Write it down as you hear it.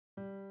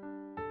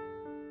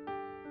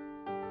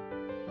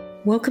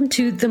Welcome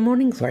to the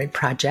Morning Glory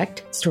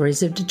Project,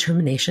 Stories of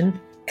Determination,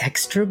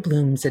 Extra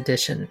Blooms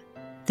Edition.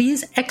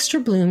 These Extra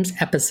Blooms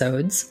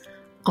episodes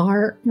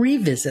are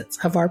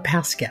revisits of our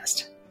past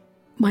guest.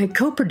 My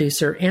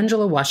co-producer,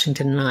 Angela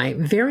Washington, and I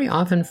very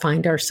often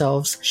find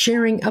ourselves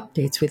sharing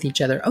updates with each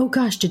other. Oh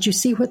gosh, did you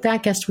see what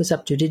that guest was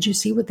up to? Did you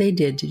see what they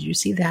did? Did you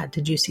see that?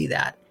 Did you see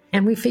that?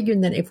 And we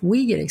figured that if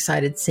we get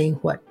excited seeing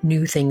what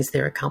new things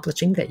they're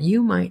accomplishing, that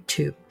you might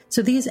too.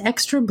 So these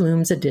Extra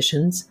Blooms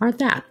editions are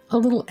that, a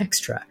little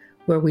extra,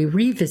 where we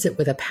revisit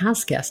with a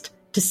past guest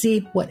to see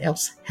what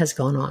else has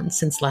gone on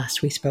since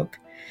last we spoke.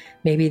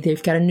 Maybe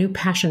they've got a new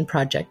passion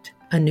project,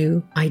 a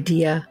new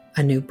idea,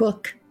 a new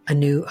book, a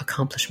new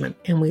accomplishment,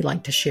 and we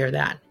like to share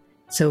that.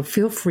 So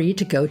feel free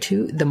to go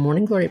to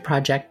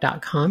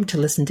themorninggloryproject.com to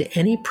listen to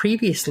any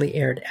previously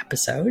aired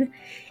episode.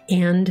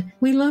 And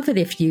we love it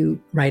if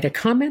you write a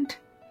comment,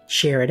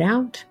 share it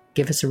out,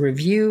 give us a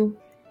review,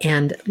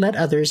 and let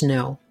others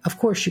know. Of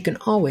course, you can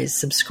always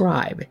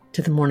subscribe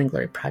to the Morning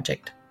Glory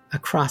Project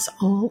across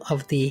all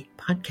of the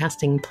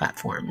podcasting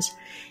platforms.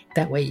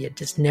 That way you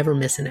just never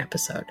miss an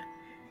episode.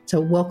 So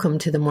welcome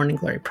to the Morning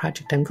Glory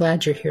Project. I'm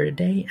glad you're here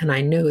today, and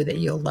I know that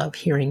you'll love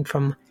hearing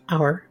from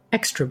our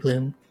Extra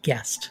Bloom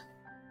guest.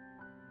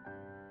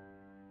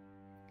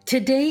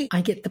 Today, I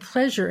get the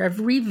pleasure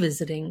of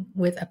revisiting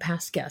with a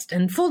past guest.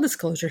 And full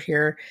disclosure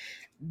here,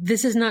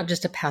 this is not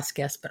just a past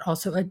guest, but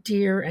also a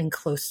dear and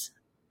close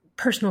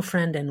personal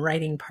friend and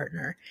writing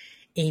partner,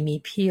 Amy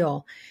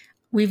Peele.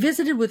 We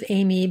visited with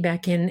Amy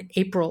back in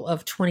April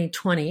of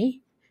 2020,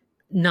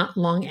 not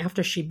long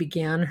after she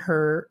began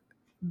her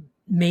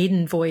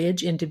maiden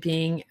voyage into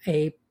being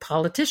a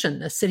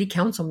politician, a city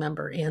council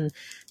member in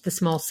the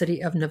small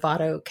city of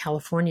Novato,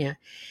 California.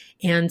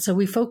 And so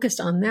we focused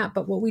on that.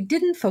 But what we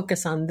didn't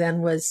focus on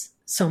then was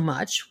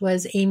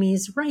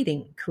Amy's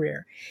writing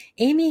career.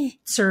 Amy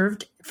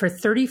served for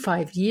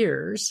 35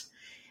 years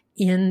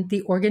in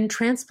the organ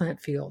transplant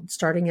field,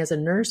 starting as a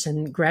nurse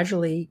and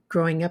gradually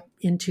growing up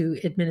into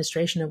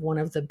administration of one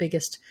of the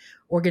biggest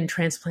organ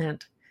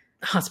transplant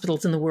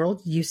hospitals in the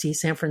world, UC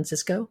San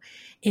Francisco.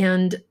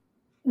 And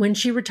when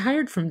she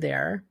retired from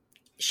there,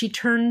 she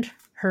turned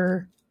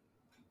her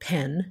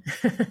pen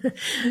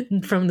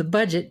from the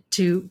budget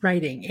to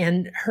writing.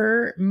 And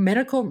her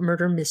medical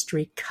murder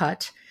mystery,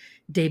 Cut,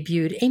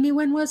 debuted. Amy,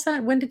 when was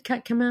that? When did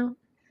Cut come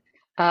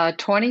out?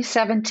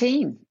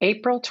 2017,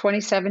 April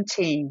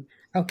 2017.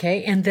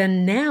 Okay, and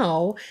then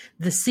now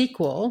the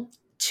sequel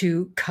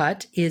to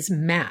Cut is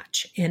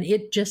Match, and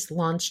it just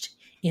launched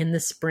in the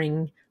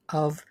spring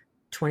of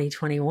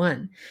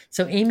 2021.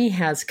 So Amy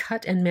has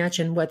Cut and Match,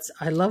 and what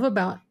I love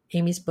about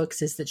Amy's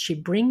books is that she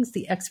brings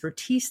the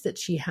expertise that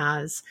she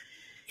has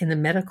in the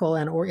medical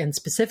and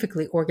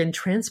specifically organ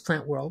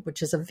transplant world,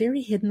 which is a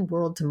very hidden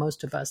world to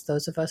most of us,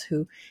 those of us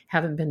who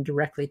haven't been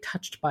directly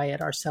touched by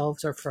it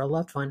ourselves or for a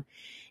loved one.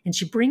 And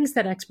she brings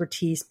that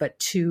expertise, but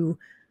to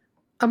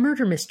a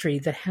murder mystery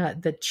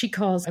that she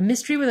calls a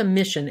mystery with a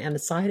mission and a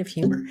side of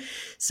humor.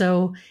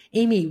 So,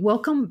 Amy,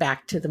 welcome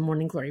back to the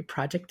Morning Glory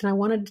Project. And I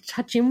wanted to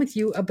touch in with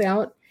you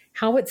about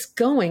how it's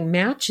going.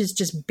 Match is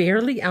just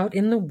barely out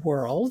in the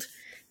world.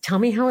 Tell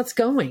me how it's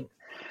going.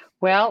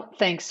 Well,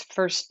 thanks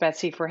first,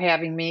 Betsy, for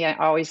having me. I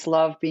always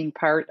love being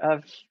part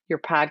of your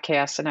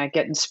podcast, and I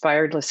get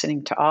inspired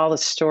listening to all the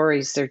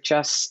stories. They're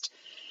just,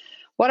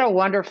 what a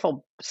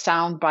wonderful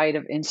soundbite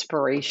of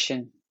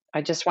inspiration.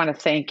 I just want to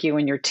thank you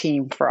and your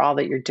team for all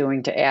that you're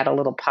doing to add a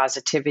little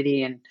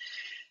positivity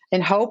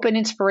and hope and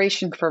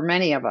inspiration for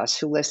many of us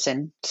who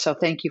listen. So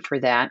thank you for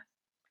that.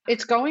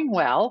 It's going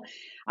well.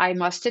 I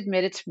must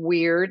admit it's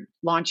weird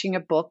launching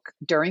a book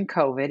during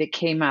COVID. It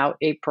came out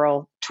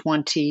April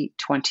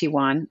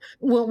 2021.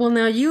 Well,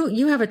 now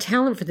you have a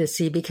talent for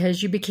this,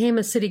 because you became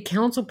a city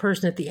council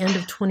person at the end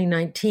of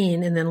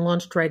 2019 and then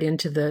launched right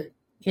into the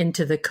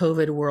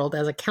COVID world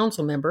as a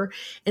council member.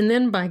 And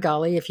then, by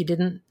golly, if you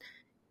didn't,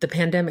 the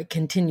pandemic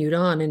continued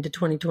on into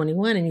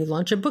 2021 and you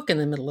launch a book in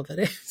the middle of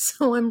it.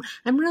 So I'm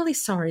really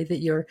sorry that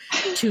your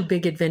two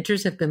big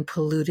adventures have been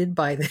polluted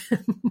by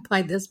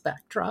this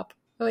backdrop.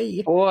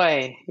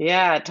 Boy,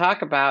 yeah,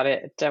 talk about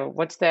it.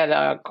 What's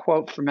that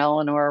quote from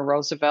Eleanor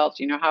Roosevelt?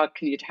 You know, how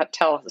can you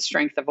tell the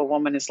strength of a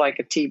woman is like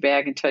a tea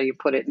bag until you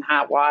put it in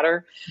hot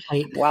water?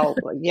 Right. Well,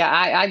 yeah,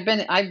 I've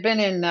been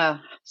in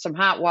some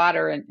hot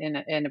water in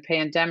a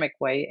pandemic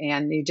way,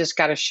 and you just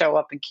got to show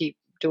up and keep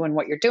doing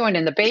what you're doing.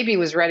 And the baby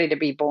was ready to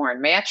be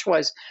born. Match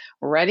was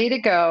ready to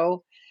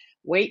go,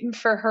 waiting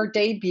for her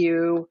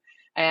debut.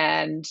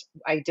 And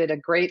I did a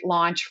great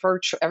launch.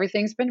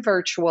 Everything's been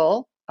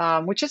virtual,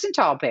 which isn't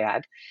all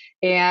bad.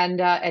 And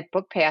at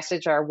Book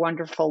Passage, our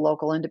wonderful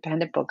local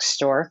independent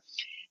bookstore.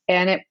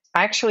 And it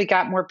actually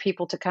got more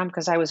people to come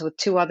because I was with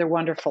two other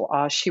wonderful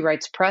She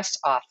Writes Press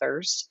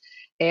authors.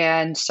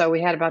 And so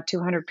we had about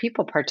 200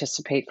 people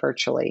participate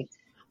virtually.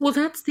 Well,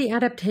 that's the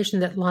adaptation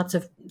that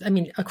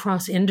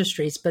across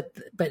industries, but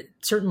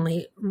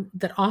certainly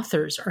that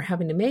authors are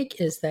having to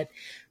make, is that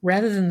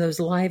rather than those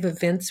live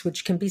events,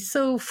 which can be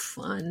so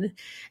fun,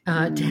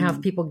 to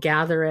have people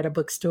gather at a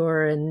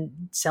bookstore and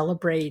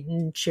celebrate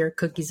and share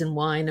cookies and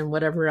wine and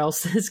whatever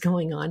else is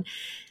going on,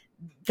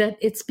 that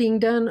it's being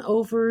done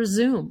over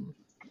Zoom.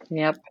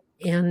 Yep.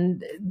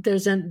 And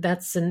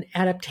that's an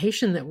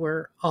adaptation that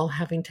we're all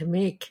having to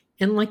make.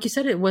 And like you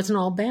said, it wasn't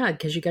all bad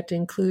because you got to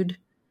include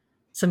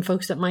some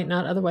folks that might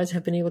not otherwise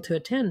have been able to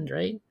attend,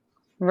 right?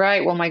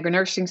 Right. Well, my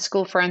nursing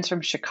school friends from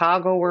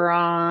Chicago were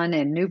on,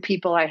 and new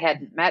people I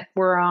hadn't met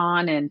were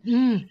on. And,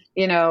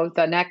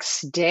 the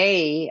next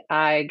day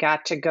I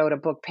got to go to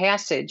Book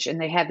Passage, and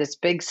they had this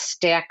big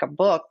stack of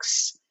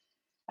books.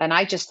 And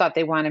I just thought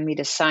they wanted me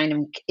to sign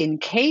them in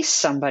case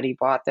somebody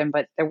bought them.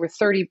 But there were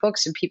 30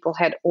 books, and people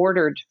had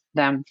ordered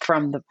them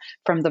from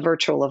the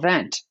virtual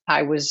event.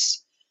 I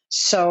was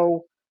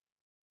so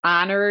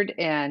honored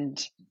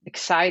and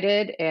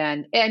excited.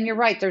 And you're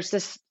right. There's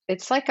this,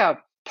 it's like a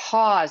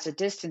pause, a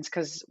distance,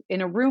 because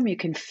in a room you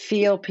can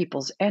feel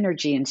people's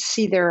energy and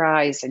see their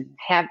eyes, and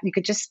you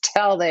could just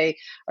tell they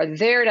are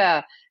there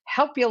to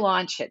help you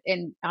launch it.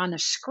 And on a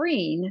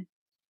screen,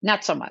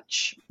 not so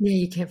much. Yeah,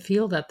 you can't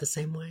feel that the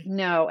same way.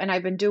 No. And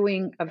I've been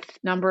doing a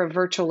number of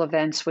virtual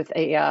events with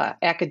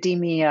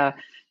academia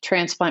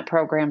transplant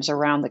programs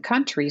around the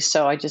country.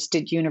 So I just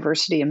did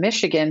University of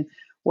Michigan,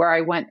 where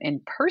I went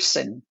in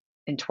person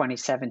in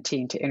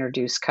 2017 to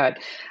introduce CUT.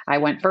 I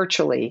went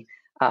virtually,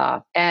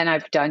 and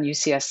I've done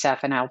UCSF,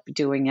 and I'll be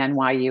doing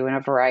NYU and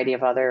a variety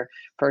of other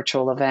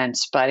virtual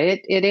events. But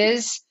it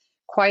is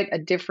quite a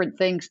different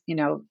thing,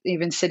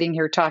 even sitting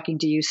here talking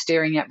to you,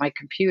 staring at my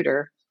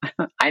computer.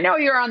 I know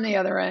you're on the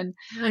other end.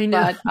 I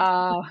know.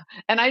 But,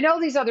 and I know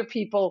these other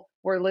people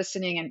were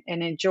listening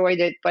and enjoyed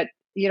it, but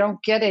you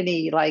don't get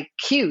any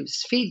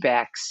cues,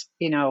 feedbacks,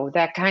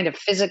 that kind of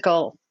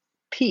physical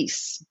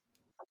piece.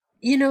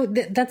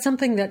 That's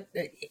something that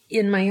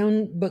in my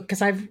own book,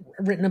 because I've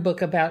written a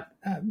book about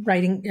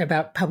writing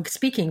about public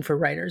speaking for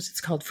writers. It's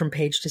called From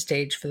Page to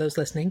Stage for those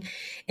listening.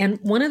 And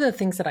one of the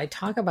things that I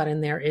talk about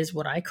in there is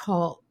what I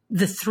call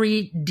the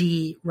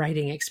 3D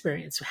writing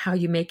experience, how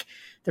you make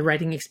the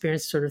writing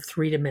experience sort of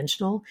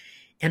three-dimensional.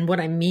 And what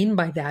I mean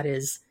by that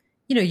is,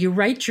 you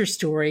write your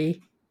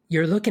story,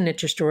 you're looking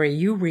at your story,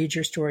 you read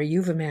your story,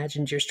 you've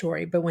imagined your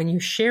story. But when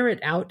you share it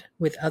out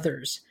with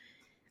others,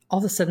 all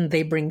of a sudden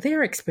they bring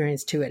their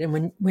experience to it.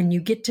 And when you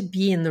get to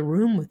be in the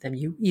room with them,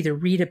 you either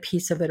read a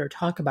piece of it or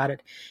talk about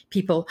it.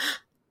 People,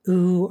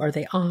 ooh, or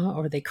they ah,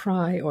 or they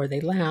cry, or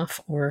they laugh,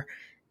 or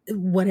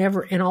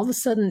whatever. And all of a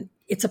sudden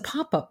it's a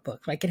pop-up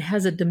book. It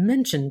has a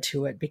dimension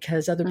to it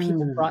because other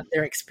people brought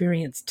their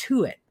experience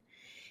to it.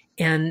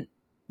 And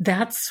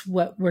that's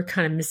what we're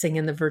kind of missing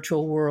in the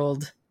virtual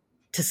world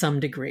to some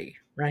degree,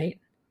 right?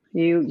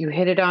 You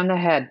hit it on the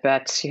head,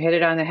 Bets. You hit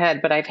it on the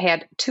head. But I've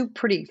had two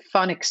pretty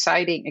fun,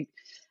 exciting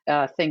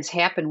things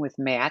happen with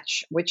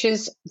Match, which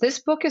is this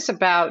book is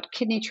about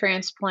kidney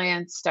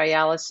transplants,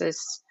 dialysis,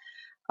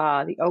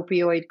 the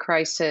opioid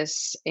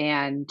crisis,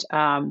 and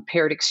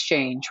paired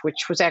exchange,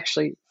 which was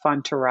actually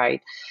fun to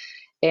write.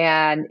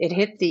 And it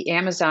hit the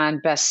Amazon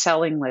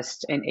best-selling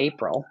list in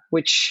April,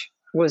 which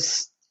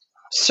was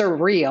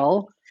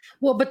surreal.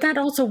 Well, but that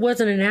also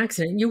wasn't an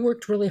accident. You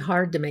worked really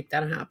hard to make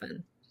that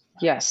happen.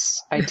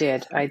 Yes, I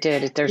did.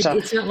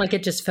 It's not like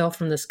it just fell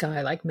from the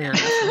sky like manna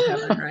from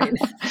heaven, right?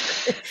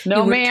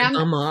 No,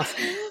 ma'am. Off.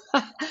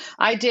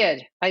 I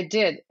did.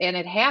 And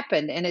it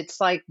happened. And it's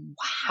like,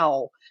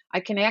 wow, I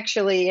can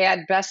actually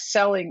add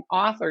best-selling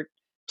author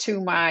to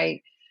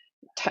my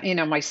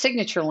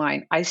signature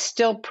line. I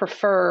still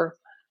prefer,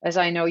 as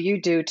I know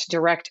you do, to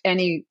direct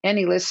any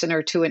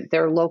listener to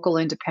their local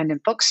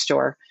independent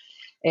bookstore.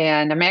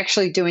 And I'm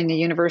actually doing the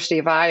University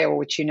of Iowa,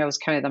 which is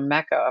kind of the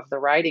mecca of the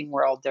writing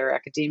world, their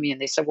academia.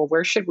 And they said, well,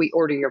 where should we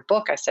order your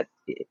book? I said,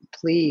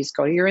 please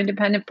go to your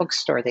independent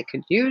bookstore. They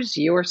could use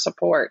your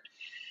support.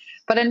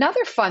 But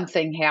another fun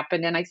thing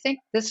happened, and I think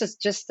this is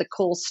just the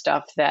cool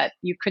stuff that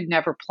you could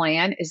never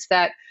plan, is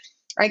that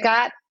I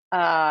got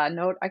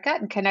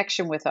in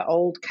connection with an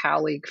old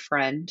colleague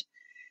friend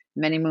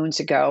many moons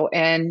ago,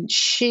 and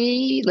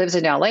she lives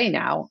in LA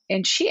now.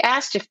 And she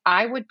asked if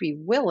I would be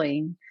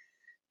willing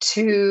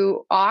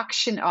to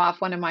auction off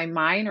one of my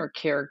minor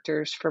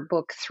characters for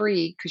book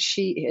 3, because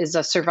she is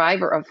a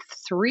survivor of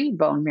 3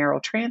 bone marrow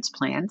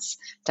transplants,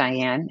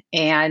 Diane.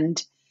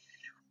 And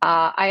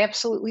I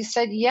absolutely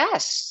said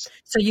yes.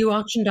 So you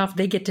auctioned off,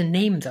 they get to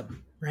name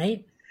them,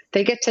 right?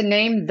 They get to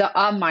name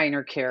a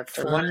minor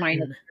character, one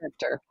minor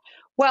character.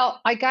 Well,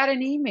 I got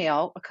an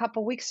email a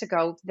couple weeks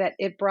ago that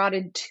it brought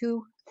in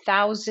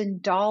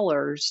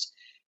 $2,000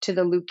 to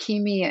the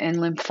Leukemia and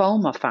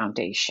Lymphoma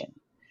Foundation.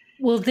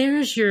 Well,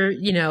 there's your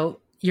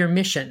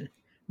mission,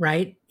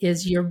 right?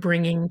 Is you're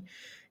bringing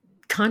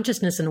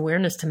consciousness and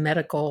awareness to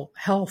medical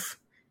health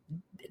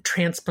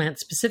transplant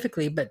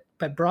specifically, but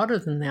broader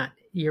than that.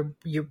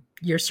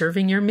 You're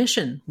serving your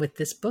mission with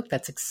this book.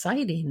 That's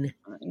exciting.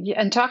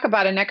 Yeah, and talk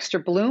about an extra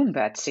bloom,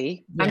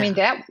 Betsy. Yeah. I mean,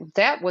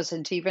 that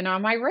wasn't even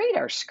on my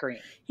radar screen.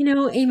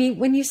 Amy,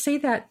 when you say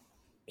that,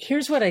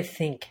 here's what I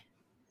think.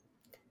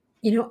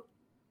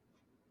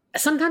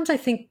 Sometimes I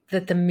think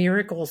that the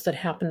miracles that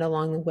happened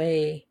along the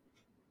way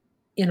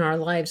in our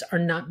lives are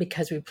not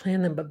because we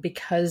planned them, but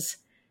because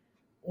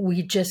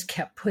we just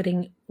kept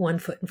putting one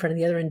foot in front of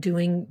the other and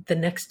doing the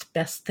next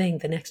best thing,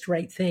 the next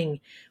right thing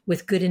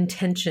with good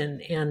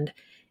intention and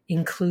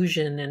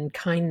inclusion and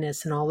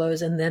kindness and all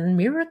those. And then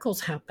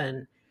miracles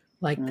happen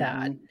like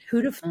that.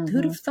 Who'd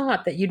have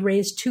thought that you'd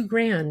raise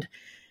 $2,000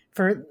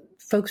 for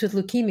folks with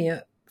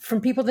leukemia from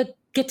people that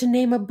get to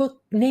name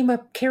a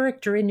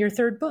character in your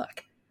third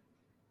book?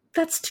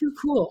 That's too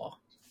cool.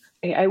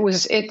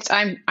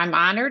 I'm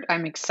honored.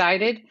 I'm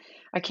excited.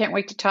 I can't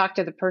wait to talk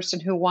to the person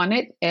who won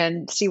it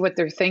and see what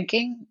they're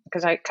thinking,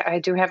 because I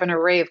do have an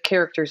array of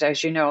characters,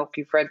 as you know, if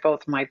you've read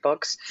both my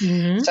books.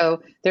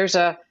 So there's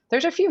a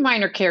few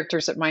minor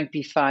characters that might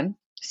be fun.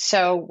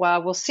 So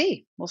we'll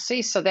see.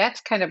 So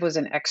that's kind of was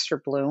an extra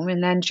bloom.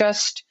 And then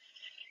just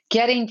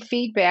getting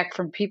feedback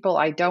from people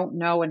I don't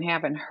know and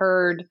haven't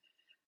heard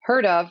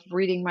of,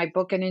 reading my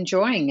book and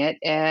enjoying it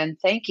and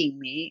thanking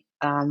me.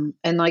 And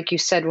like you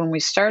said, when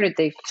we started,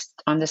 they,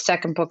 on the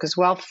second book as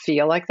well,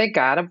 feel like they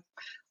got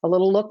a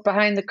little look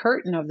behind the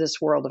curtain of this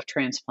world of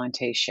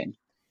transplantation.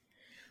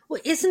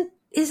 Well,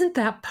 isn't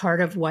that part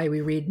of why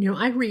we read?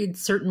 I read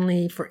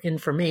certainly for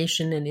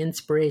information and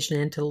inspiration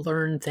and to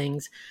learn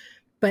things,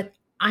 but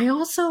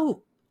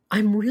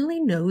I'm really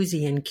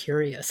nosy and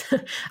curious.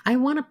 I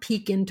want to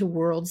peek into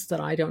worlds that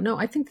I don't know.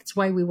 I think that's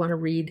why we want to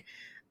read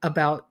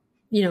about,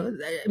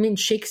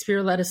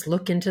 Shakespeare let us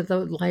look into the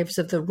lives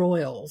of the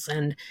royals,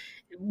 and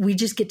we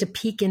just get to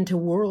peek into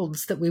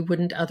worlds that we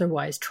wouldn't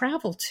otherwise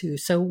travel to.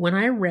 So when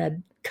I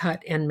read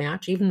Cut and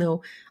Match, even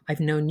though I've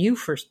known you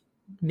for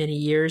many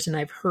years and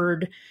I've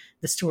heard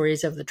the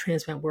stories of the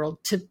transplant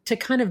world, to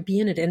kind of be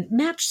in it, and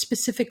Match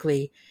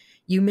specifically,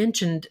 you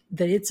mentioned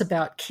that it's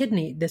about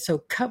kidney. So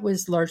Cut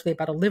was largely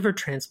about a liver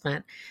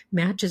transplant.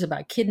 Match is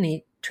about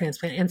kidney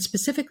transplant, and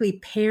specifically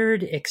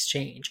paired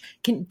exchange.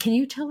 Can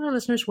you tell our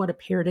listeners what a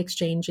paired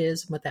exchange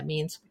is and what that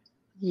means?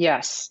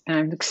 Yes, and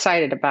I'm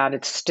excited about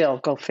it still,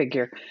 go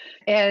figure.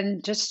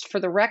 And just for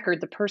the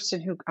record, the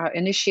person who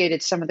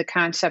initiated some of the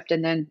concept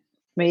and then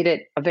made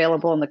it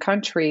available in the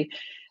country,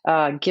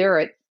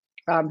 Garrett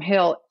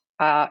Hill,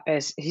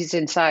 as he's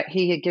inside,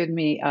 he had given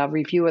me a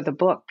review of the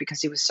book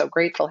because he was so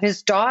grateful.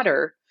 His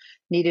daughter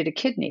needed a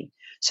kidney,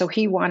 so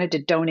he wanted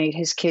to donate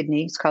his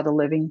kidney. It's called the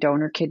living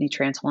donor kidney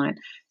transplant.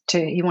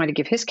 He wanted to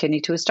give his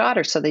kidney to his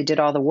daughter. So they did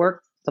all the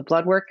work, the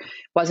blood work,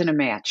 wasn't a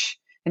match.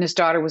 And his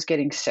daughter was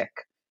getting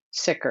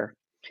sicker.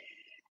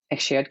 And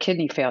she had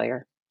kidney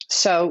failure.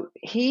 So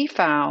he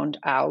found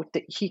out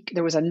that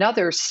there was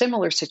another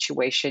similar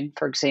situation,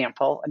 for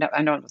example, and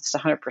I know it's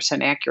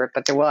 100% accurate,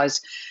 but there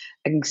was,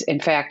 in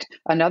fact,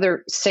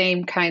 another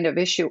same kind of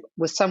issue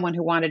with someone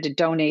who wanted to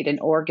donate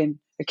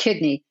a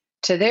kidney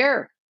to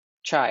their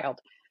child.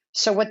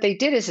 So what they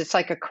did is it's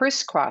like a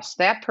crisscross.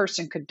 That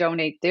person could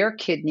donate their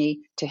kidney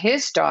to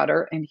his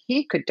daughter, and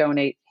he could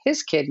donate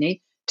his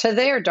kidney to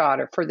their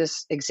daughter for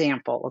this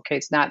example. Okay,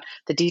 it's not,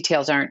 the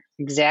details aren't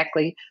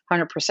exactly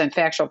 100%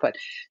 factual, but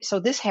so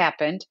this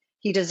happened.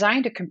 He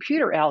designed a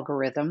computer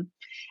algorithm,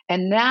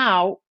 and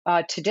now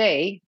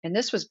today, and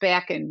this was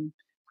back in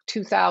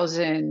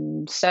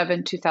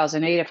 2007,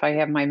 2008, if I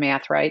have my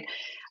math right,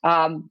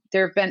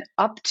 there have been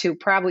up to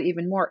probably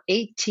even more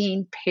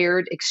 18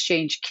 paired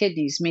exchange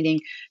kidneys, meaning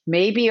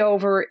maybe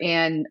over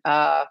in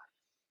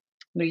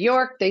New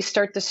York, they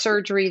start the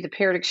surgery, the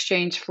paired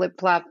exchange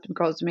flip-flop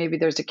goes, maybe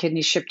there's a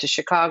kidney shipped to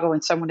Chicago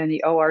and someone in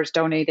the OR's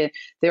donated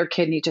their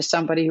kidney to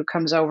somebody who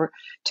comes over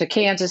to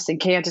Kansas.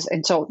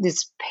 And so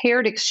this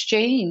paired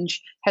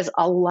exchange has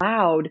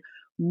allowed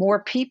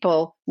more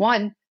people,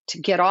 one,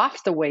 to get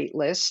off the wait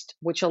list,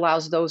 which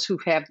allows those who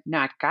have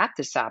not got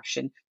this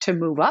option to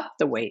move up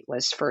the wait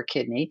list for a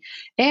kidney,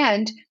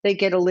 and they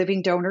get a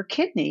living donor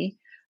kidney,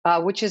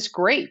 which is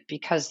great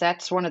because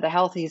that's one of the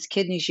healthiest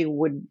kidneys you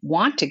would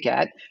want to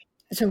get.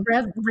 So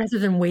rather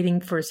than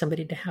waiting for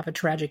somebody to have a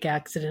tragic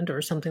accident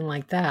or something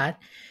like that,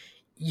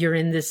 you're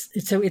in this.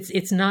 So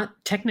it's not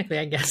technically,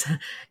 I guess,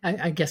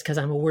 because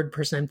I'm a word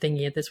person, I'm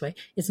thinking it this way.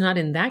 It's not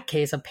in that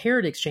case a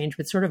paired exchange,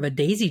 but sort of a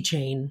daisy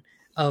chain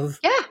of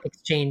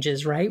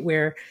exchanges, right?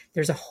 Where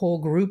there's a whole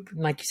group,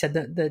 like you said,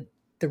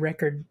 the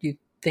record you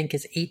think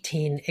is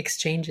 18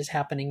 exchanges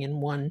happening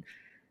in one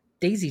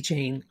daisy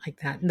chain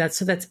like that. And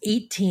that's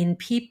 18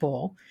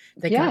 people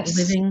that got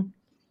living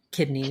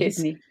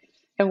kidneys.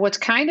 And what's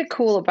kind of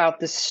cool about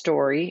this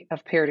story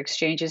of paired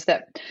exchange is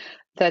that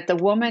the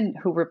woman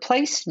who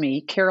replaced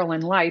me,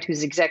 Carolyn Light,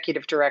 who's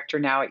executive director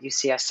now at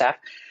UCSF,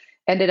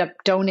 ended up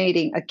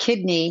donating a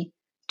kidney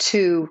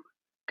because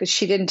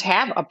she didn't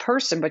have a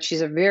person, but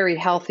she's a very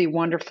healthy,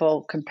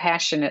 wonderful,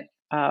 compassionate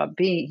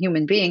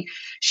human being.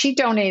 She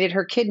donated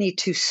her kidney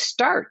to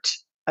start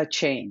a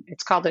chain.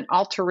 It's called an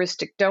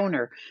altruistic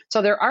donor.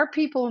 So there are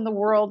people in the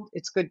world,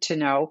 it's good to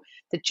know,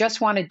 that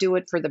just want to do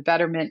it for the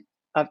betterment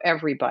of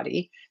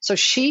everybody. So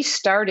she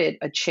started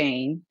a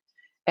chain,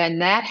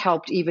 and that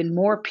helped even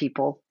more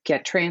people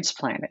get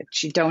transplanted.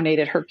 She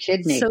donated her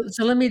kidney.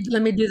 So let me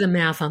do the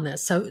math on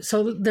this.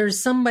 So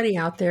there's somebody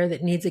out there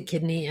that needs a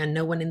kidney and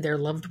no one in their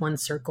loved one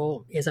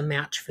circle is a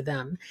match for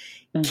them.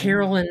 Mm-hmm.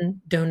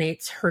 Carolyn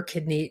donates her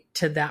kidney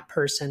to that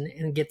person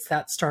and gets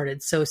that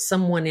started. So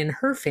someone in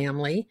her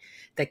family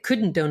that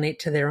couldn't donate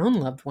to their own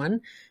loved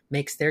one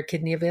makes their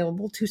kidney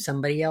available to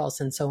somebody else,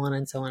 and so on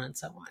and so on and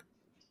so on.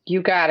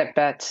 You got it,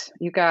 Bets.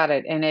 You got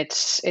it. And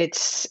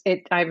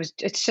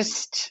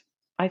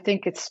I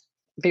think it's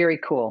very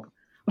cool.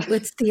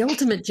 It's the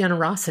ultimate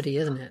generosity,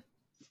 isn't it?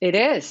 It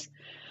is.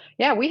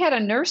 Yeah, we had a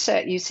nurse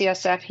at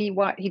UCSF.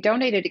 He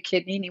donated a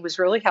kidney, and he was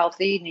really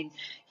healthy, and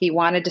he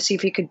wanted to see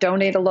if he could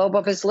donate a lobe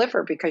of his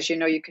liver, because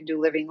you can do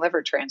living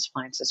liver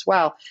transplants as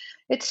well.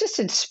 It's just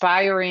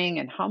inspiring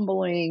and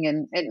humbling.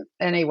 And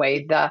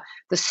anyway, the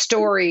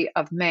story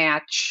of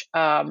Match,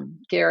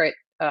 Garrett,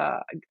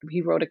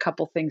 he wrote a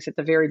couple things at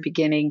the very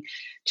beginning,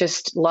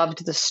 just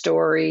loved the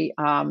story,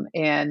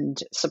 and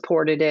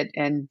supported it.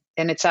 And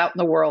it's out in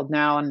the world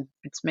now, and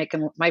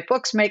my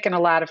book's making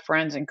a lot of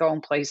friends and going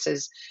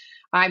places.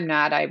 I'm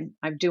not. I'm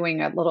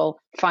doing a little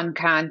fun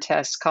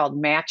contest called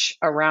Match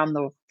Around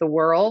the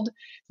World,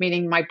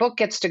 meaning my book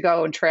gets to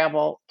go and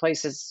travel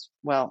places.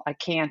 Well, I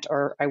can't,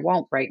 or I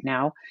won't right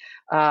now.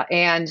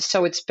 And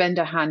so it's been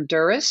to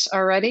Honduras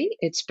already.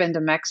 It's been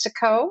to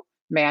Mexico.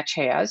 Match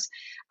has,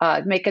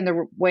 making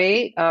the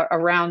way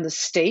around the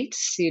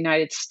states, the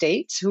United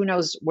States. Who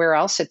knows where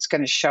else it's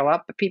going to show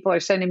up? But people are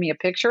sending me a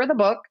picture of the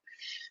book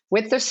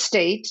with the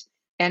state.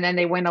 And then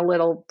they win a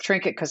little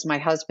trinket because my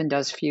husband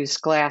does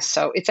fused glass.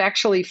 So it's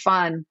actually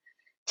fun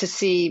to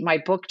see my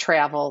book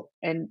travel.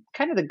 And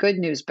kind of the good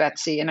news,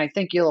 Betsy, and I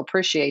think you'll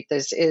appreciate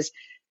this, is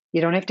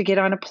you don't have to get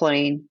on a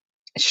plane,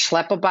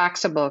 schlep a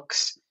box of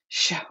books,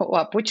 show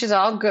up, which is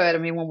all good. I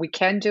mean, when we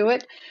can do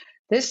it,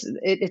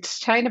 it's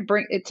trying to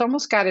bring. It's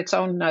almost got its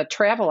own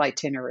travel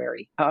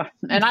itinerary,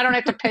 and I don't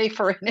have to pay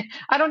for it.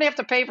 I don't have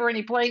to pay for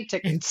any plane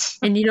tickets.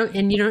 And you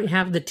don't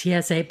have the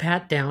TSA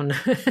pat down.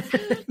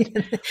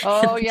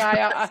 Oh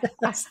yeah,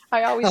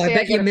 I always. I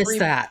bet you miss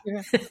that.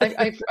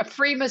 A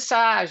free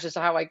massage is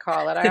how I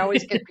call it. I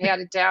always get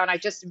patted down. I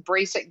just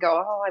embrace it and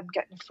go, oh, I'm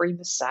getting a free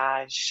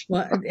massage.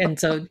 Well, and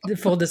so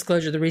full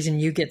disclosure, the reason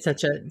you get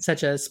such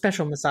a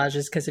special massage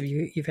is because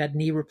you've had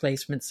knee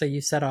replacements, so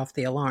you set off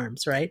the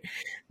alarms, right?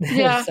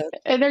 Yeah,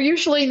 and they're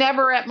usually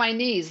never at my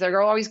knees.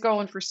 They're always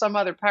going for some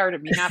other part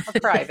of me, not the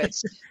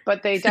privates.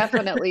 But they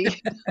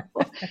definitely,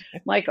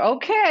 like,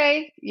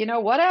 okay,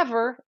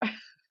 whatever.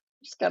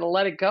 Just got to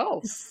let it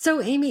go.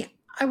 So, Amy,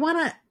 I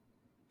want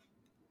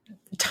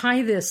to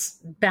tie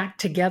this back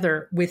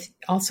together with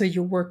also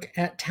your work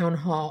at Town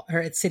Hall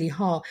or at City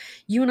Hall.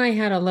 You and I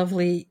had a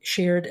lovely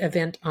shared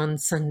event on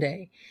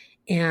Sunday,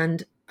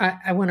 and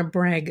I want to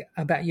brag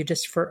about you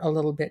just for a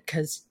little bit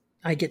because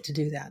I get to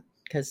do that.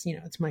 Because,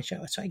 it's my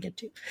show, so I get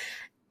to.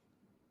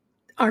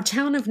 Our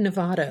town of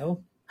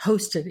Novato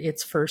hosted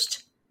its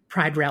first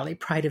Pride Rally,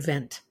 Pride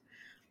event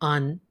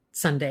on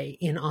Sunday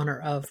in honor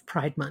of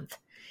Pride Month.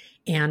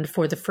 And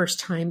for the first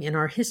time in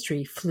our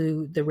history,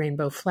 flew the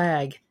rainbow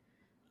flag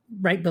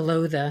right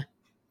below the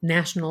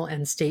national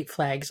and state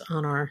flags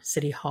on our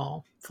City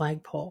Hall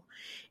flagpole.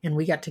 And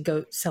we got to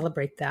go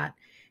celebrate that.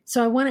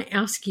 So I want to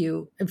ask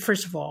you,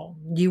 first of all,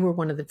 you were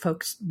one of the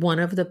folks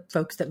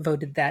that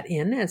voted that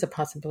in as a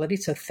possibility.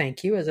 So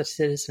thank you as a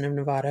citizen of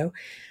Novato.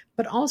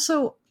 But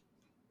also,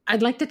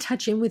 I'd like to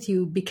touch in with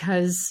you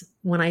because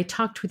when I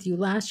talked with you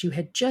last, you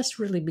had just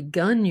really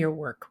begun your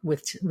work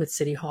with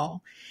City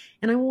Hall.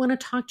 And I want to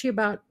talk to you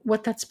about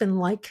what that's been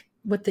like.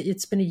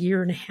 It's been a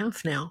year and a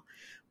half now.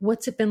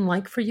 What's it been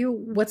like for you?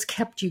 What's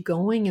kept you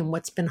going and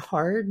what's been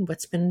hard?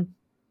 What's been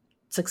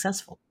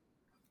successful?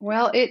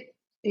 Well,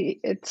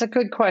 it's a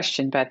good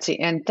question, Betsy,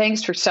 and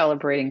thanks for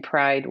celebrating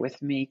Pride with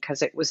me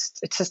because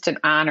it's just an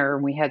honor.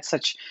 We had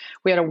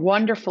a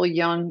wonderful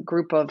young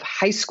group of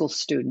high school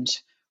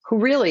students who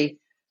really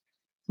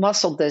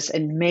muscled this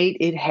and made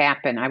it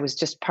happen. I was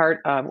just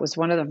was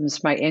one of them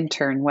was my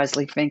intern,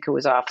 Wesley Fink, who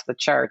was off the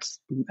charts,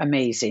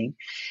 amazing.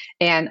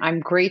 And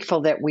I'm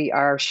grateful that we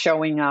are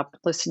showing up,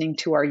 listening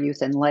to our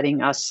youth and let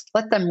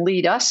them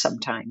lead us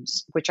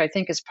sometimes, which I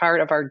think is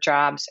part of our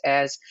jobs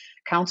as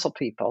council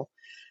people.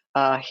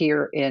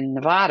 Here in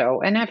Novato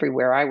and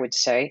everywhere, I would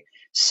say.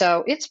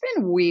 So it's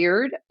been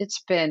weird.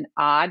 It's been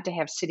odd to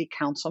have city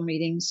council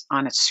meetings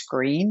on a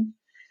screen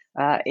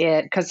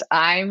because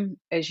I'm,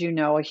 as you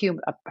know, a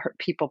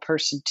people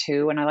person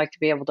too, and I like to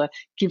be able to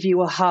give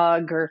you a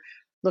hug or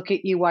look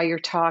at you while you're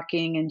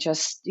talking and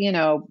just,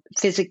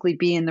 physically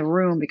be in the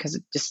room because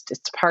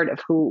it's part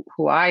of who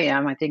I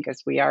am, I think,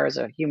 as we are as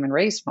a human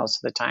race most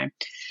of the time.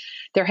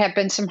 There have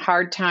been some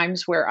hard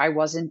times where I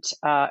wasn't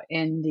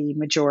in the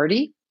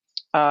majority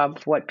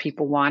of what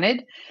people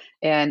wanted.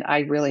 And I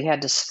really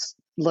had to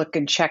look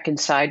and check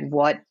inside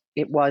what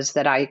it was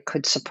that I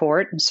could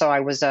support. And so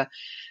I was a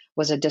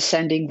was a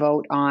descending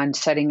vote on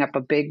setting up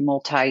a big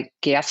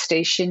multi-gas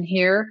station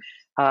here,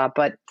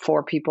 but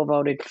 4 people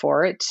voted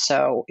for it,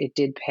 so it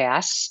did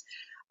pass.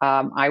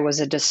 I was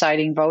a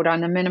deciding vote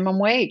on the minimum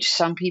wage.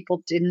 Some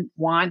people didn't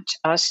want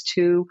us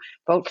to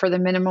vote for the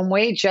minimum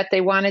wage, yet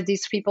they wanted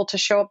these people to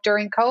show up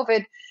during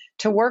COVID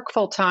to work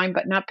full time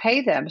but not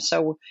pay them.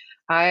 So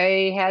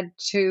I had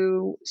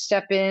to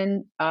step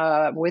in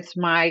with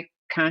my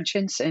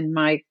conscience and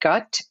my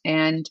gut,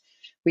 and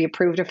we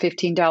approved a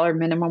 $15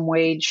 minimum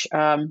wage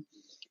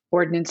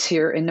ordinance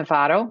here in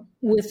Nevada.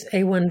 With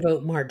a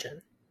 1-vote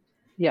margin.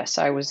 Yes,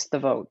 I was the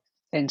vote.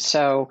 And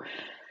so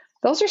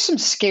those are some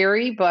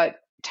scary but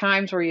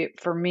times where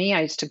for me,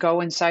 I used to go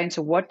inside and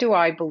say, what do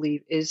I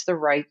believe is the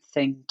right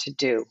thing to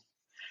do?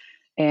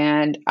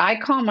 And I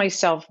call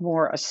myself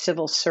more a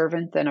civil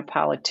servant than a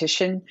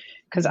politician,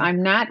 because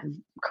I'm not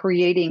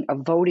creating a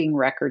voting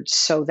record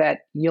so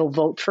that you'll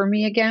vote for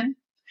me again.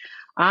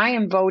 I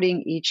am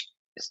voting each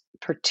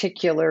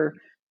particular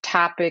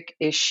topic,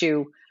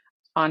 issue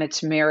on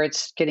its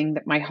merits, getting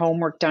my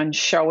homework done,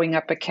 showing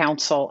up at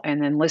council,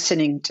 and then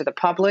listening to the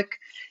public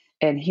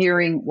and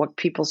hearing what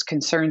people's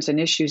concerns and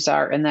issues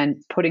are, and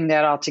then putting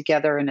that all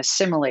together and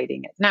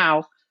assimilating it.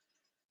 Now,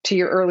 to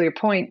your earlier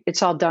point,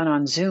 it's all done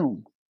on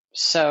Zoom.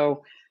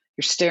 So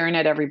you're staring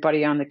at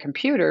everybody on the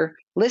computer,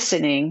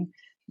 listening,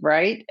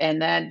 right?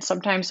 And then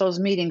sometimes those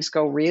meetings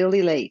go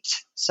really late.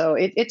 So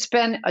it's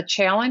been a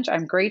challenge.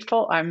 I'm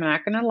grateful. I'm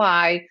not going to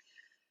lie.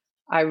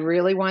 I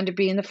really wanted to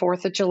be in the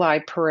 4th of July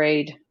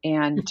parade,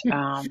 and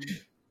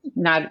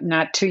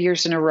not 2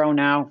 years in a row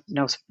now.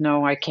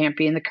 No, I can't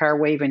be in the car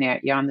waving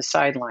at you on the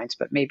sidelines,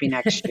 but maybe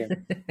next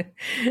year.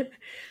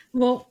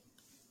 Well,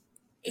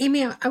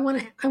 Amy, I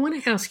want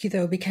to ask you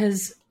though,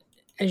 because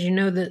as you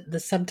know, the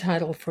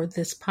subtitle for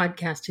this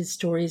podcast is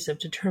Stories of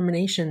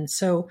Determination.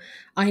 So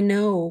I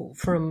know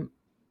from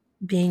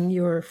being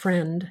your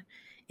friend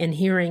and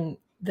hearing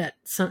that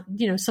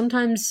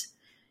sometimes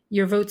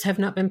your votes have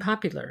not been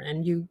popular,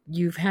 and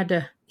you've had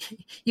to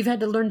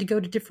learn to go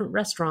to different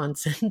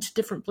restaurants and to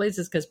different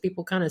places because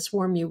people kind of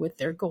swarm you with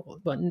their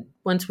gold. But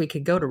once we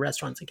could go to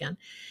restaurants again,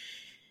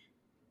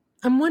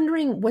 I'm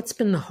wondering what's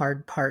been the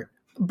hard part,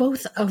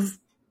 both of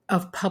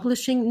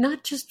publishing,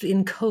 not just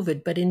in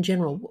COVID, but in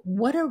general.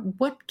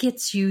 What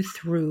gets you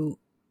through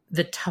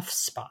the tough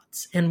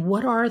spots, and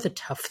what are the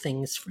tough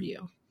things for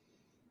you?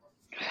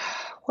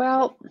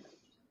 Well,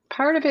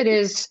 part of it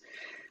is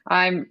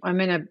I'm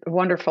in a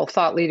wonderful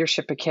Thought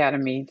Leadership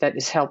Academy that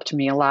has helped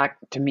me a lot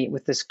to meet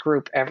with this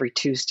group every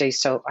Tuesday.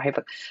 So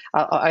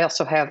I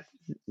also have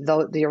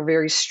they're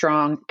very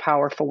strong,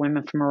 powerful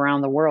women from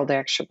around the world,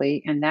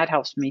 actually, and that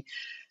helps me.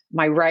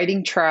 My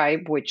writing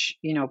tribe, which,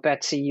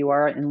 Betsy, you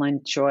are, and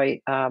Lynn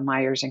Joy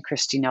Myers and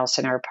Christy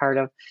Nelson are a part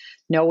of,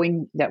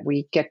 knowing that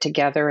we get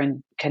together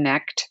and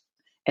connect,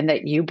 and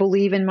that you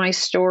believe in my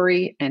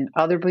story and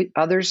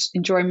others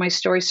enjoy my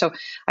story. So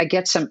I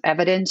get some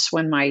evidence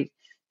when my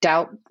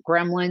doubt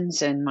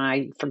gremlins and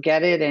my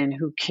forget it and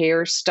who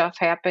cares stuff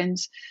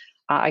happens.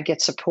 I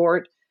get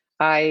support.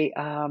 I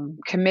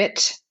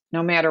commit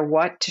no matter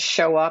what to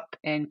show up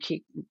and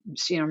keep,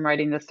 I'm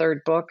writing the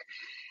 3rd book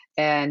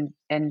and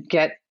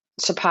get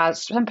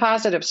some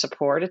positive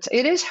support.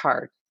 It is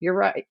hard. You're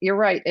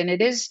right. And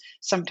it is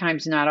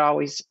sometimes not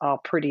always all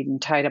pretty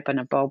and tied up in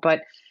a bow.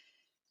 But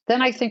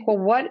then I think, well,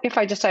 what if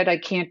I decide I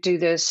can't do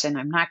this and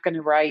I'm not going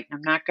to write, and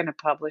I'm not going to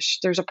publish?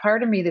 There's a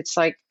part of me that's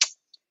like,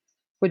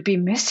 would be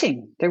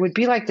missing. There would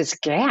be like this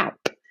gap.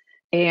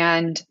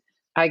 And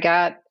I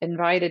got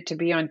invited to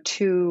be on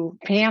 2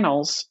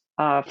 panels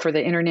for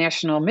the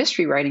International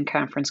Mystery Writing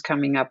Conference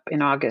coming up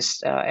in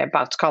August.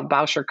 It's called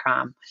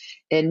BoucherCom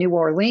in New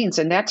Orleans.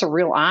 And that's a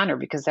real honor,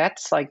 because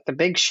that's like the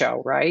big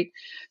show, right?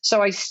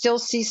 So I still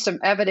see some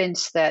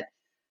evidence that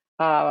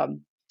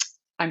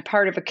I'm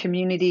part of a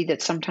community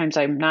that sometimes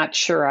I'm not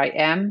sure I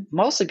am,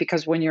 mostly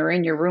because when you're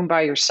in your room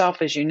by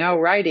yourself, as you know,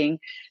 writing,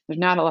 there's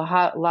not a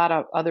lot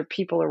of other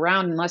people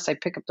around unless I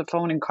pick up the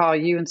phone and call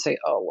you and say,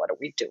 oh, what are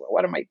we doing?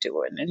 What am I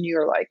doing? And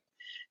you're like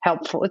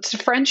helpful. It's a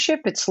friendship.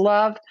 It's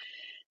love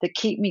that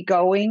keep me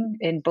going,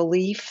 and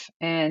belief.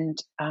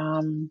 And,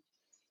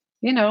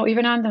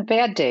 even on the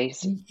bad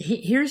days.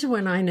 Here's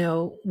when I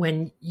know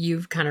when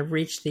you've kind of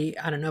reached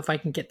I don't know if I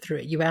can get through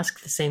it. You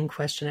ask the same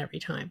question every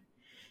time.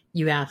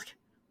 You ask,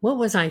 what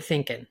was I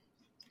thinking?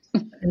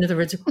 In other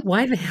words,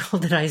 why the hell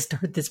did I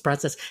start this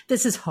process?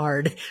 This is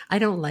hard. I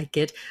don't like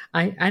it.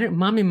 I don't,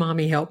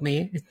 mommy, help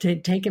me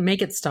take it,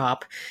 make it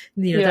stop.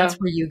 That's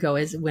where you go,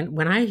 is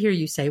when I hear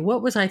you say,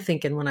 what was I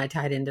thinking when I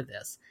tied into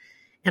this?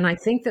 And I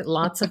think that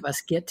lots of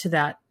us get to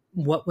that.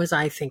 What was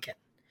I thinking?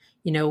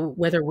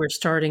 Whether we're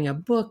starting a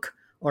book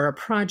or a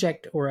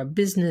project or a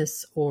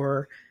business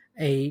or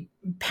a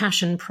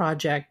passion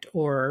project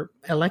or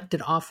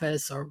elected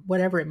office or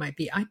whatever it might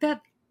be. I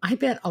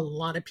bet a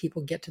lot of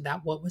people get to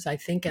that what was I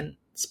thinking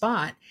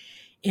spot.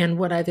 And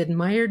what I've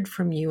admired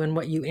from you and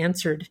what you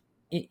answered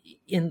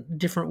in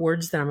different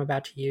words that I'm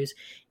about to use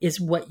is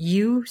what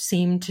you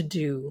seem to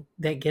do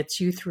that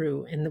gets you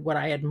through. And what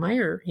I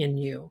admire in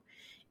you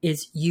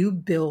is you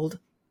build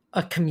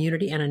a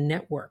community and a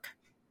network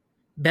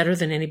better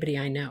than anybody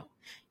I know.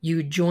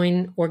 You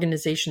join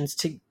organizations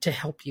to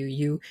help you.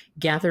 You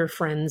gather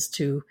friends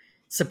to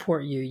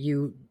support you.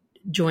 You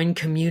join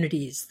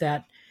communities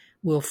that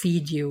will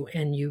feed you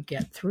and you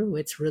get through.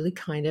 It's really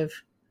kind of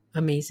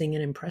amazing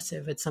and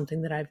impressive. It's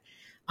something that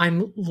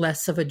I'm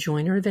less of a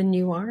joiner than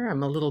you are.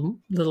 I'm a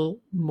little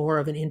more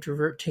of an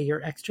introvert to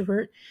your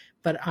extrovert,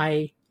 but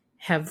I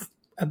have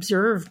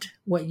observed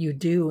what you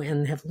do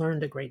and have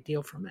learned a great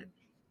deal from it.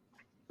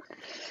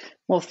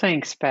 Well,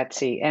 thanks,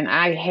 Betsy. And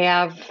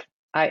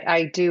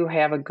I do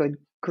have a good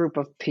group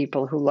of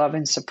people who love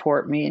and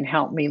support me and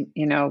help me,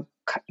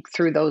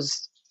 through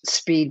those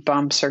speed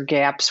bumps or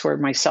gaps where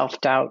my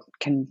self-doubt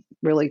can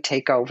really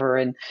take over,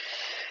 and,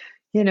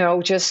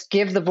 just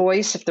give the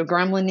voice. If the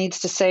gremlin needs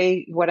to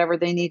say whatever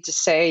they need to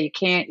say, you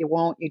can't, you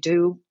won't, you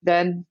do,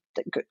 then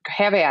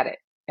have at it.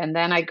 And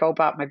then I go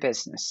about my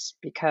business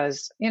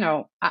because,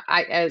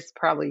 I as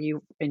probably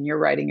you in your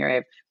writing, I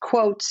have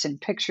quotes and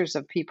pictures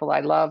of people I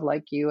love,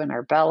 like you and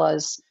our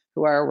Bellas,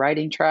 who are a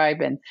writing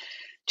tribe. And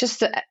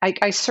just,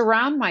 I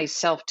surround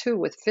myself too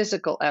with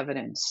physical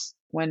evidence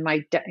when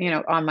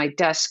on my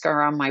desk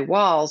or on my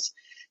walls,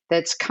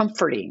 that's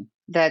comforting.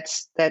 That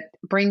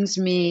brings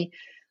me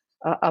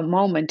a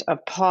moment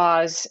of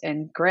pause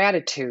and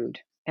gratitude.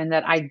 And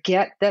that I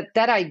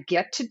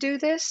get to do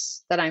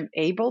this, that I'm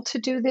able to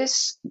do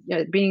this.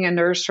 Being a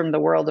nurse from the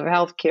world of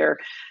healthcare,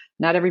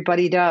 not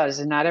everybody does,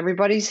 and not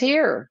everybody's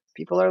here.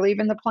 People are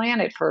leaving the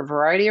planet for a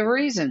variety of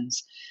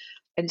reasons.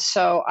 And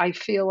so I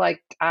feel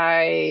like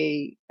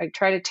I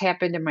try to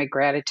tap into my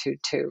gratitude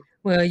too.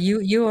 Well,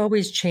 you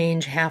always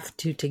change have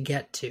to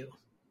get to.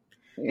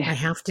 I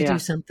have to do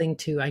something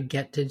I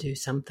get to do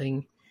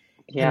something.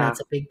 Yeah. And that's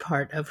a big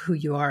part of who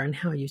you are and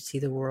how you see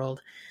the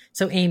world.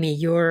 So Amy,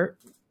 your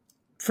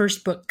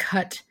first book,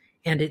 Cut,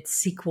 and its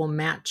sequel,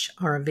 Match,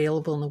 are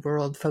available in the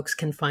world. Folks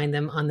can find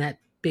them on that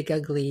big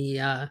ugly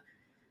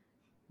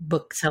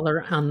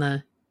bookseller on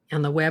the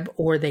web,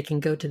 or they can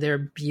go to their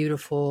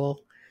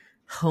beautiful,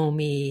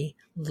 homey,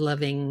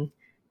 loving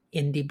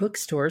indie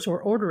bookstores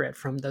or order it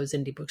from those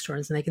indie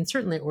bookstores. And they can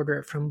certainly order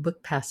it from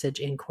Book Passage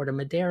in Corte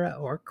Madera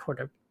or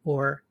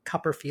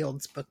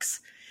Copperfield's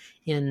Books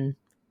in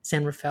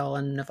San Rafael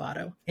and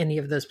Novato, any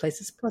of those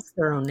places, plus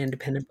their own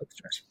independent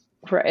bookstores.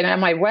 Right. And on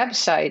my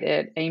website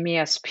at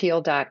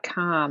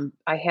amyspeele.com,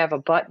 I have a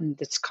button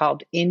that's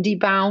called Indie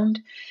Bound.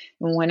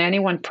 And when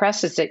anyone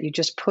presses it, you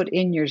just put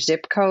in your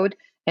zip code,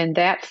 and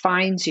that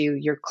finds you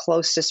your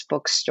closest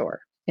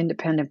bookstore,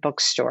 independent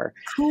bookstore.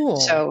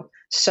 Cool.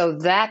 So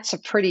that's a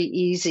pretty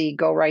easy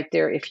go right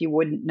there if you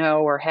wouldn't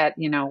know or had,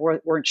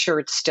 weren't sure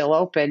it's still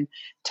open,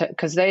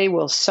 because they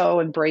will so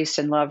embrace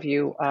and love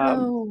you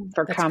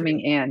for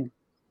coming in.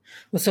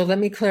 Well, so let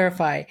me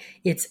clarify.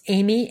 It's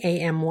Amy,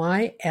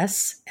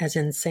 A-M-Y-S, as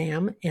in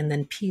Sam, and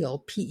then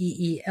Peele,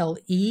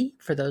 P-E-E-L-E,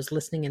 for those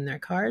listening in their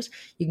cars.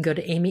 You can go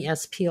to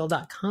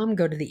amyspeele.com,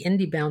 go to the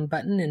Indie Bound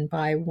button, and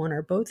buy one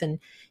or both. And,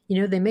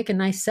 they make a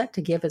nice set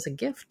to give as a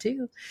gift,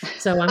 too.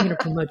 So I'm going to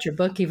promote your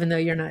book, even though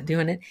you're not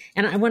doing it.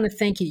 And I want to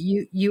thank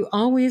you. You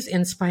always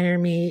inspire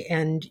me,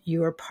 and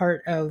you are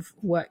part of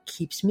what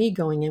keeps me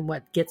going and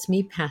what gets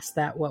me past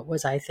that what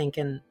was I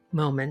thinking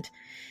moment.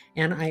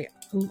 And I,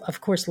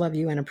 of course, love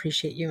you and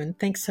appreciate you. And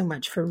thanks so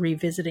much for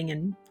revisiting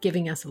and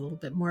giving us a little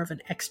bit more of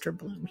an extra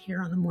bloom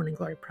here on the Morning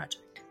Glory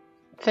Project.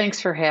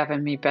 Thanks for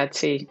having me,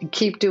 Betsy. And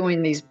keep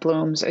doing these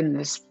blooms and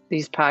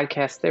these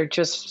podcasts. They're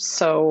just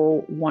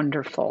so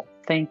wonderful.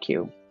 Thank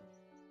you.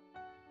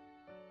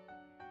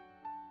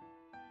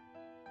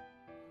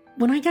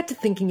 When I got to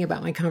thinking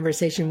about my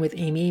conversation with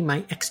Amy,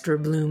 my extra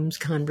blooms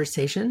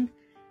conversation,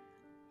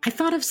 I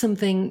thought of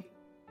something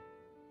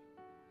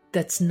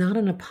that's not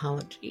an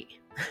apology.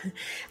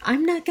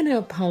 I'm not going to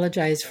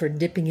apologize for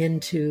dipping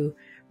into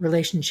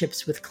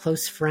relationships with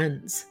close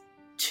friends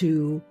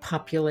to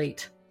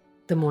populate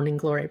the Morning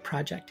Glory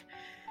Project.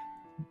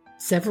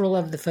 Several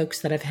of the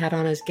folks that I've had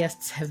on as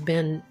guests have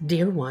been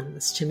dear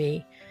ones to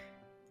me.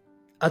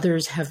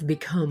 Others have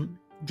become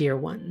dear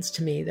ones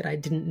to me that I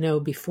didn't know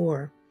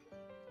before.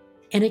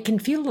 And it can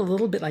feel a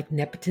little bit like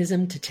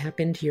nepotism to tap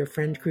into your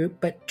friend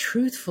group, but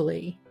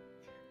truthfully,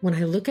 when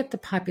I look at the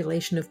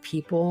population of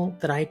people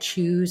that I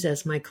choose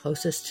as my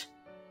closest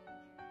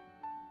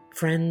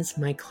friends,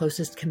 my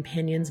closest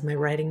companions, my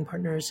writing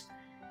partners,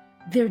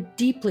 they're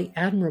deeply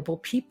admirable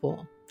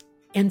people.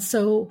 And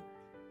so,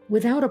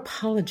 without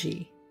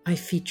apology, I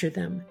feature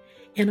them.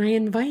 And I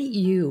invite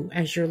you,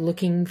 as you're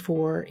looking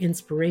for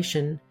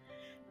inspiration,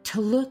 to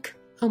look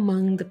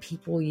among the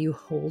people you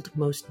hold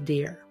most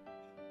dear.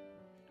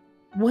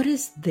 What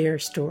is their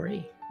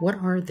story? What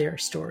are their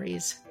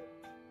stories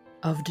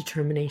of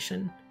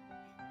determination?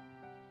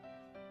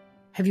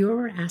 Have you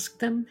ever asked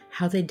them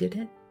how they did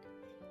it?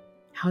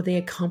 How they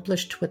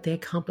accomplished what they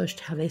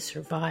accomplished, how they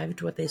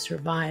survived what they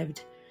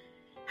survived,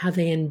 how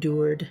they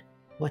endured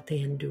what they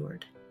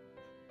endured?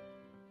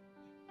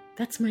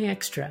 That's my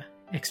extra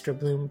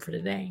bloom for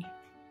today.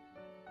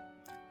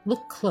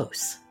 Look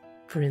close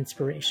for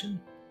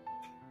inspiration.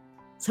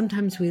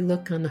 Sometimes we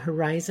look on the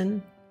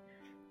horizon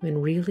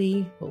when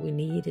really what we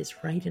need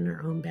is right in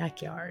our own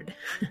backyard,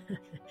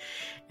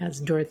 as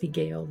Dorothy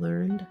Gale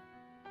learned.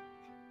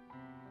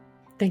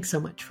 Thanks so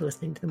much for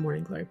listening to the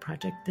Morning Glory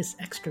Project, this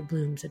Extra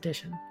Blooms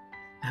edition.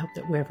 I hope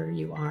that wherever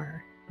you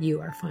are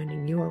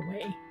finding your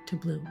way to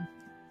bloom.